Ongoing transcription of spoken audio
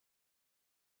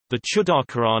The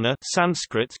Chudakarana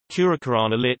Sanskrit,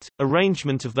 Chudakarana lit,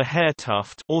 arrangement of the hair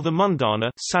tuft, or the Mundana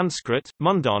Sanskrit,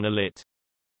 Mundana lit.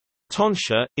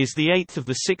 Tonsure, is the eighth of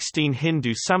the 16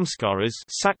 Hindu samskaras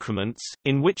sacraments,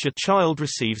 in which a child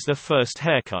receives their first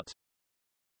haircut.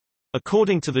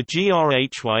 According to the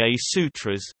Grhya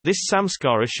Sutras, this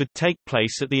samskara should take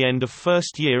place at the end of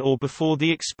first year or before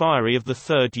the expiry of the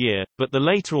third year, but the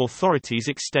later authorities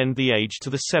extend the age to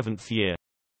the seventh year.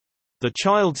 The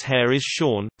child's hair is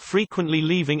shorn, frequently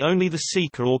leaving only the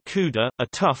sika or kuda, a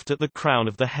tuft at the crown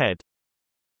of the head.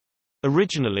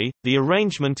 Originally, the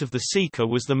arrangement of the sika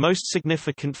was the most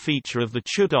significant feature of the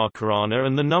Chudakarana,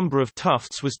 and the number of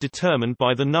tufts was determined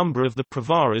by the number of the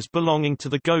pravaras belonging to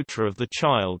the gotra of the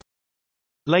child.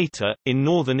 Later, in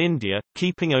northern India,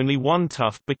 keeping only one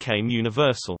tuft became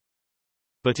universal.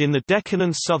 But in the Deccan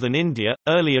and southern India,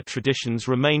 earlier traditions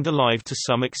remained alive to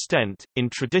some extent. In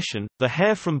tradition, the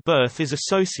hair from birth is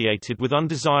associated with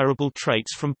undesirable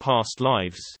traits from past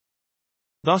lives.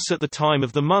 Thus at the time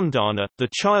of the Mundana, the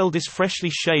child is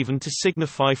freshly shaven to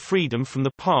signify freedom from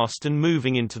the past and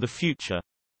moving into the future.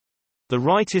 The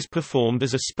rite is performed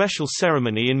as a special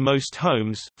ceremony in most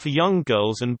homes, for young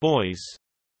girls and boys.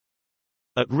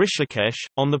 At Rishikesh,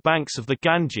 on the banks of the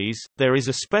Ganges, there is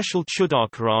a special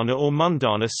Chudakarana or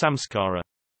Mundana samskara.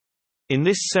 In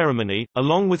this ceremony,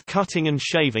 along with cutting and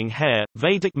shaving hair,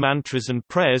 Vedic mantras and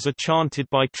prayers are chanted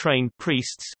by trained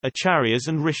priests, acharyas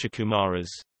and rishikumaras.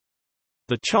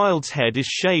 The child's head is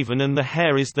shaven and the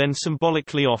hair is then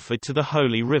symbolically offered to the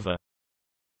holy river.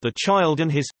 The child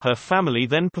and her family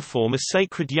then perform a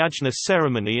sacred yajna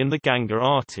ceremony in the Ganga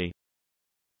Aarti.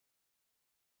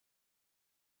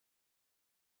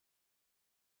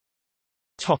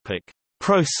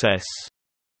 Process.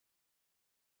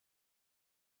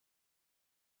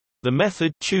 The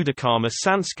method Chudakarma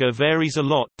Sanskar varies a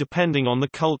lot depending on the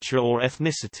culture or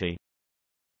ethnicity.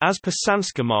 As per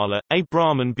Sanskarmala, a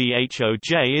Brahman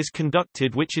bhoj is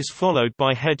conducted, which is followed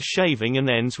by head shaving and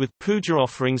ends with puja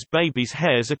offerings. Babies'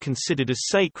 hairs are considered as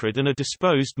sacred and are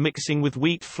disposed mixing with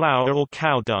wheat flour or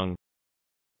cow dung.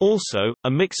 Also,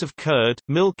 a mix of curd,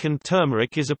 milk and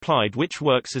turmeric is applied, which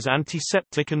works as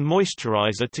antiseptic and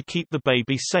moisturizer to keep the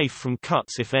baby safe from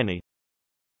cuts if any.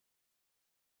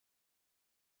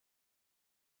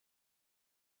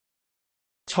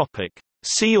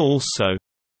 See also: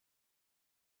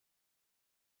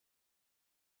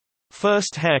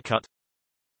 First haircut,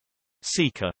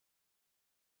 Sika.